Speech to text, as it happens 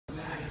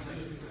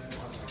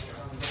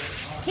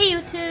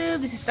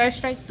YouTube? This is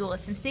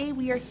StarstrikeDuelist, and today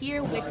we are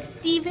here with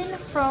Steven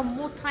from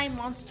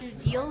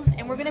MultiMonster Deals,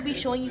 and we're going to be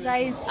showing you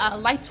guys a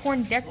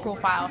Lightsworn deck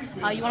profile.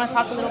 You want to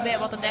talk a little bit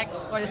about the deck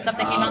or the stuff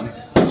that came out?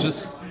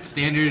 Just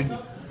standard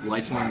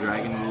Lightsworn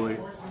Dragon Ruler.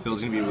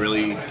 Feels going to be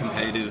really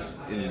competitive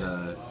in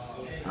the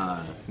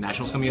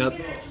Nationals coming up.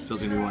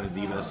 Feels going to be one of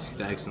the best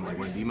decks and like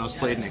one of the most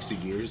played next to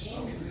Gears.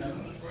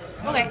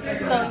 Okay,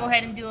 so go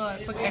ahead and do a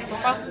quick deck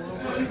profile.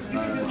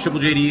 Triple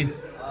JD,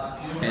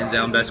 hands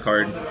down best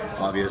card,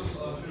 obvious.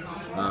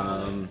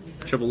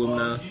 Triple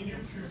Lumina,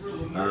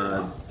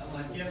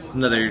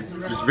 another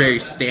just very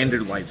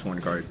standard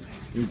Lightsworn card.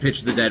 You can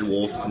pitch the dead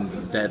wolves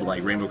and dead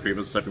like Rainbow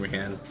Creepers stuff from your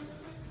hand.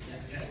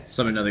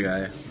 Summon another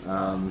guy.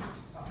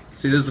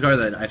 See, this is a card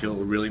that I feel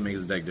really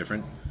makes the deck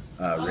different.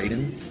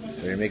 Raiden,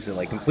 where it makes it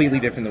like completely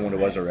different than what it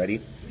was already.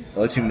 It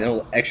lets you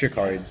mill extra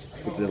cards.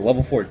 It's a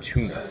level 4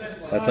 tuner.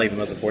 That's like the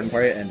most important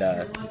part. And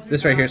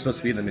this right here is supposed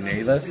to be the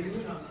Minerva,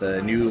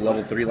 the new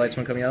level 3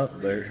 Lightsworn coming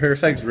out. But her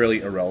effect's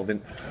really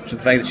irrelevant. Just the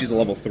fact that she's a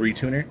level 3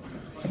 tuner.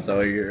 So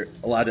you're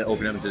allowed to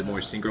open up into more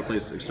synchro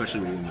plays,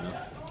 especially with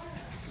Lumina.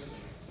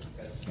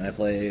 I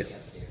play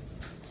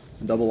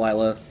double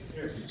Lila,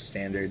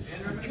 standard.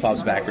 She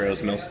pops back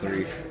rows, mills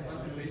 3.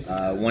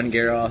 One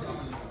Garroth,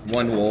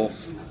 one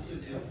Wolf,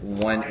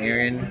 one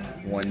Aaron,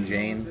 one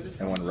Jane,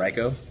 and one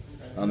Raiko.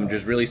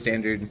 Just really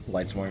standard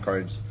Lightsworn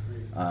cards.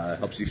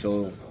 Helps you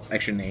fill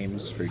extra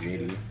names for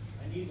JD.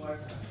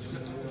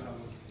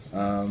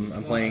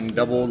 I'm playing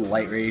double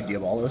Light Ray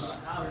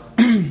Diabolos.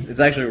 It's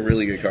actually a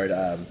really good card.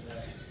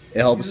 It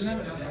helps,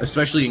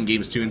 especially in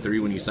games 2 and 3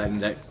 when you side in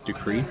deck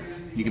Decree.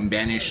 You can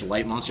banish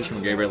light monsters from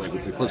the graveyard like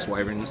with Eclipse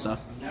Wyvern and stuff,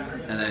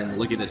 and then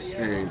look at this,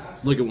 or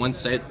look at one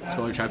set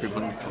spell or trap your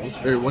opponent controls,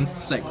 or one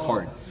set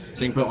card.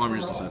 So you can put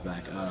armors and stuff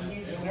back.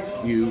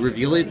 You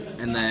reveal it,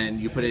 and then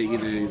you put it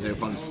either the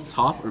opponent's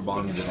top or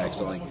bottom of the deck.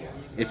 So like,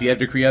 if you have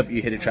Decree up,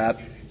 you hit a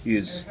trap, you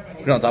just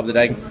put it on top of the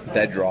deck,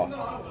 dead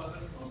draw.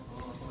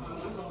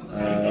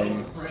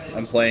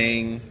 I'm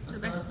playing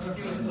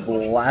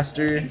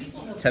Blaster,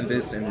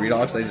 Tempest, and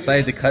Redox. I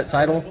decided to cut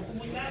Tidal.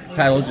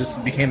 Tidal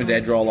just became a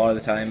dead draw a lot of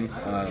the time.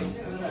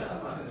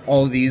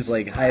 All of these,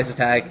 like highest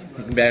attack,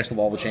 you can banish the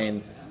Wobble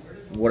Chain.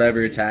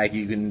 Whatever attack,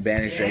 you can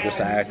banish Draco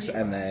Sax,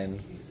 and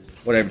then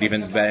whatever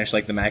defense banish,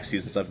 like the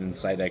Maxies and stuff in the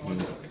side deck.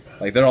 And,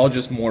 like they're all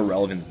just more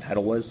relevant than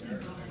Tidal was.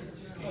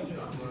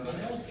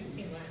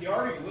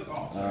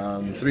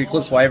 3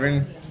 Eclipse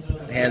Wyvern,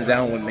 hands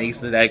down what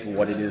makes the deck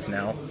what it is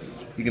now.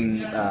 You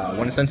can,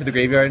 when it's sent to the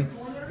graveyard,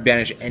 you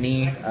banish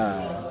any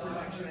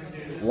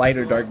light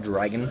or dark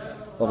dragon,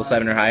 level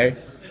 7 or higher.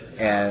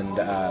 And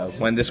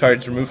when this card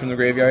is removed from the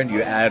graveyard,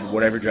 you add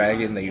whatever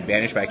dragon that you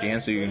banish back to your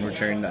hand, so you can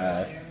return,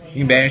 you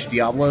can banish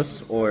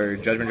Diablos or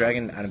Judgment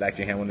Dragon, add them back to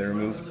your hand when they're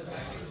removed.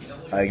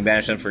 You can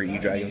banish them for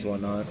E-Dragons and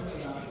whatnot.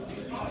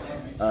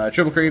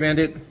 Triple Curry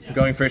Bandit,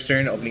 going first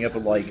turn, opening up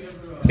with like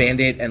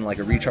Bandit and like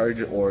a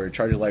recharge or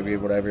charge a library or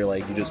whatever,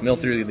 like you just mill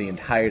through the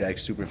entire deck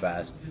super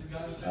fast.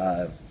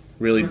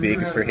 Really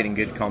big for hitting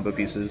good combo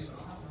pieces.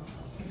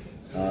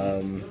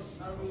 And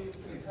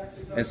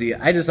see,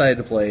 I decided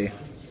to play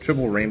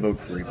Triple Rainbow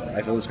Creeper.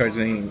 I feel this card's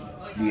going to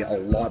be a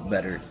lot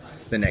better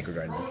than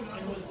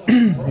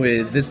Necrogarden.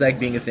 With this deck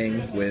being a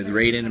thing, with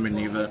Raiden and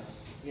Minerva,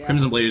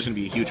 Crimson Blader is going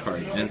to be a huge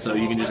card. And so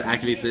you can just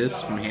activate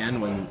this from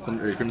hand when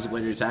Crimson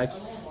Blader attacks,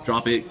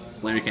 drop it,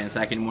 Blader can't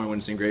attack anymore when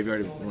it's in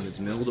graveyard, when it's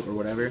milled or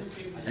whatever.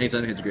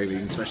 Anytime it hits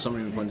graveyard, you can special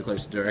summon when opponent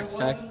declares direct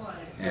attack.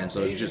 And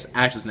so it just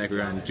acts as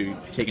Necrogarden to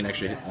take an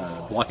extra hit,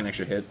 block an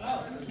extra hit.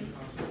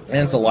 And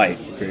it's a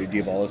light for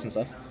Diabolos and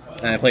stuff.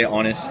 And I play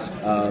Honest.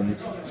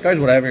 This card's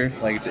whatever,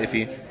 like it's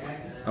iffy.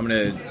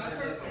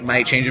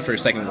 Might change it for a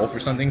second Wolf or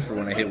something for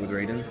when I hit with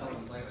Raiden.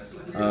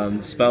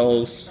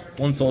 Spells,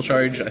 1 Soul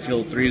Charge. I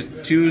feel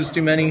 2 is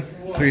too many,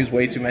 3 is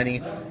way too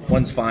many.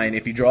 1's fine.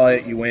 If you draw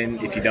it, you win.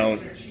 If you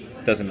don't,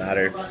 doesn't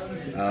matter.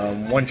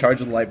 1 Charge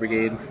with the Light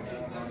Brigade,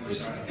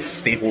 just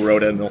staple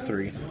Rhoda, mill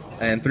 3.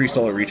 And 3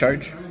 Solar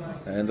Recharge.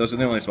 And those are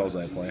the only spells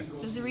that I play.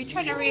 Does the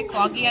recharge ever get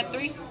cloggy at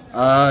 3?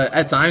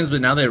 At times, but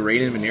now that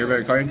Raiden and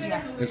Minerva cards,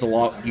 it's a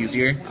lot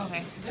easier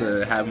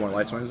to have more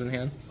Lightsworns in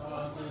hand.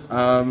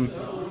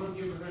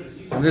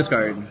 This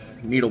card,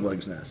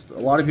 Needlebug's Nest. A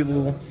lot of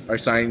people are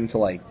starting to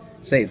like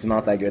say it's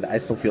not that good. I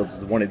still feel it's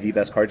one of the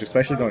best cards,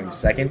 especially going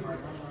second.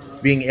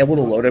 Being able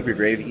to load up your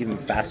grave even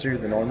faster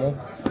than normal,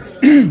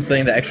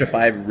 saying the extra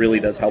 5 really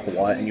does help a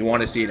lot, and you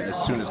want to see it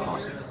as soon as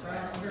possible.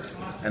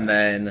 And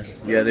then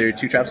the other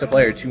 2 traps I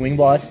play are 2 Wing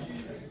Blast.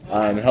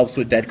 It helps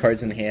with dead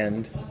cards in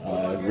hand.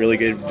 Really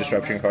good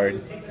disruption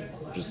card.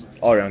 Just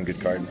all around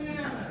good card.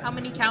 How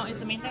many count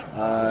is the main deck?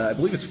 I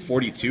believe it's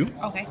 42.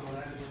 Okay.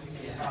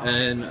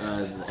 And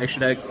the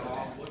extra deck,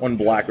 1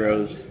 Black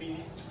Rose.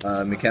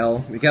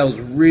 Mikkel. Mikkel's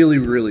really,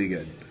 really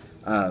good.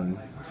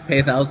 Pay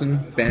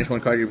 1,000, banish 1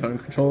 card your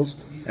opponent controls,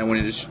 and when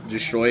it is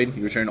destroyed,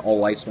 you return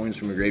all Lightsworns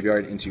from your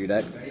graveyard into your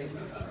deck.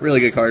 Really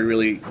good card,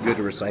 really good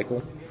to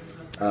recycle.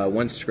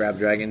 1 Scrap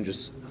Dragon,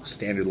 just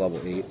standard level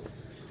 8.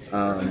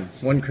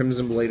 1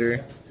 Crimson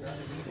Blader,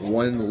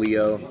 1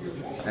 Leo,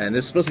 and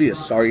this is supposed to be a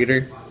Star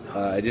Eater.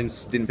 I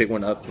didn't pick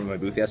one up from my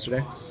booth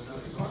yesterday.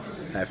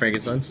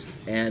 Frankenstein's,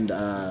 and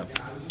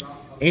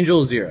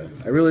Angel Zero.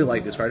 I really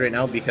like this card right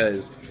now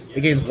because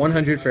it gains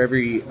 100 for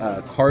every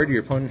card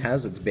your opponent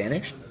has that's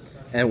banished,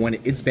 and when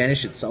it's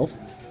banished itself,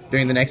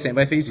 during the next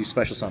standby phase, you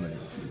special summon it.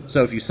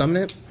 So if you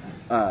summon it,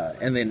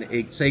 and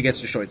then say it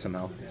gets destroyed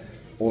somehow,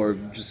 or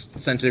just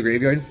sent to the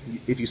graveyard,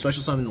 if you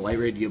special summon the Light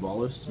Ray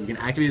Diabolus, you can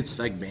activate its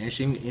effect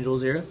banishing Angel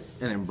Zero,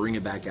 and then bring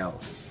it back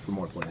out for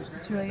more plays.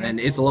 Really and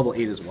it's a level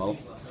 8 as well,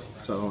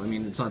 so I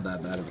mean it's not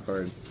that bad of a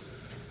card.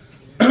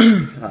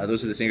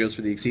 Those are the singles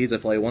for the Exceeds. I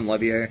play one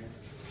Leviair,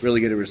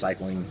 really good at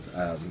recycling,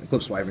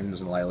 Eclipse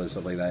Wyverns and Lila,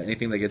 stuff like that.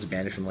 Anything that gets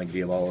banished from like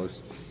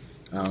Diabolos.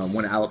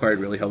 One Alucard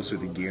really helps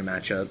with the gear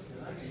matchup.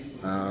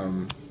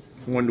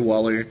 One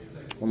Dweller,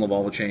 one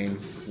Lavalva Chain,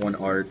 one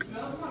Arc,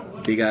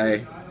 Big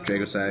Eye,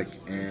 Dragosack,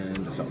 and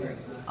a Felder.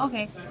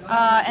 Okay,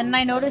 and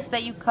I noticed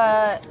that you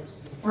cut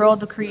Royal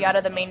Decree out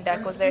of the main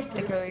deck. Was there a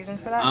particular reason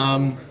for that?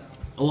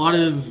 A lot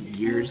of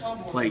gears,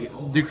 like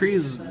Decree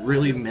is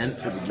really meant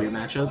for the gear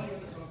matchup,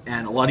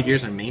 and a lot of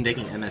gears are main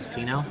decking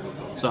MST now,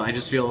 so I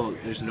just feel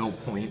there's no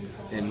point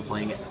in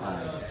playing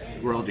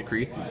Royal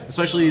Decree,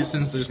 especially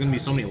since there's going to be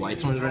so many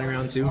Lightsworns running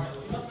around too.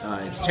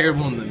 It's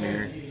terrible in the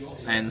mirror,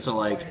 and so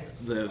like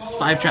the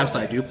 5 traps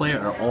that I do play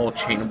are all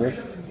chainable,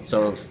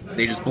 so if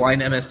they just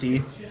blind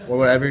MST or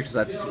whatever, because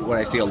that's what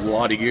I see a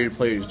lot of geared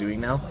players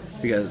doing now,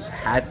 because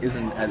Hat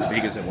isn't as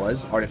big as it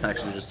was,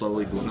 artifacts are just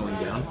slowly dwindling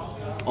down.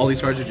 All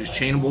these cards are just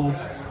chainable,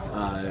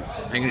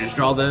 I can just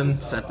draw them,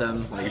 set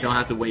them, like you don't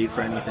have to wait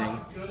for anything.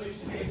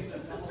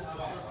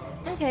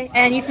 Okay,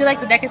 and you feel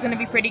like the deck is going to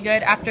be pretty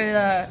good after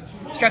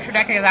the structure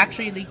deck is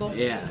actually legal?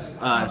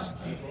 Yeah,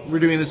 we're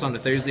doing this on a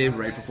Thursday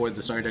right before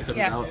the starter deck comes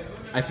out.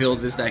 I feel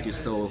this deck is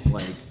still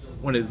like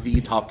one of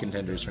the top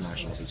contenders for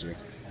Nationals this year.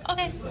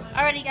 Okay,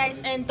 alrighty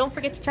guys, and don't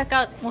forget to check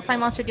out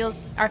MultiMonster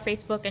Deals, our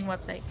Facebook and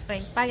website.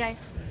 Okay, bye guys.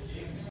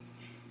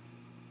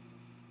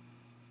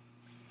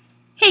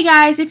 Hey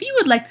guys, if you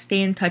would like to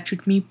stay in touch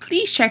with me,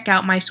 please check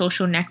out my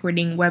social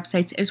networking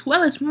websites as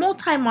well as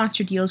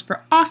MultiMonster Deals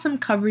for awesome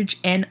coverage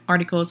and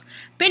articles.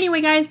 But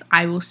anyway guys,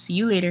 I will see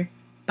you later.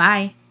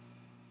 Bye.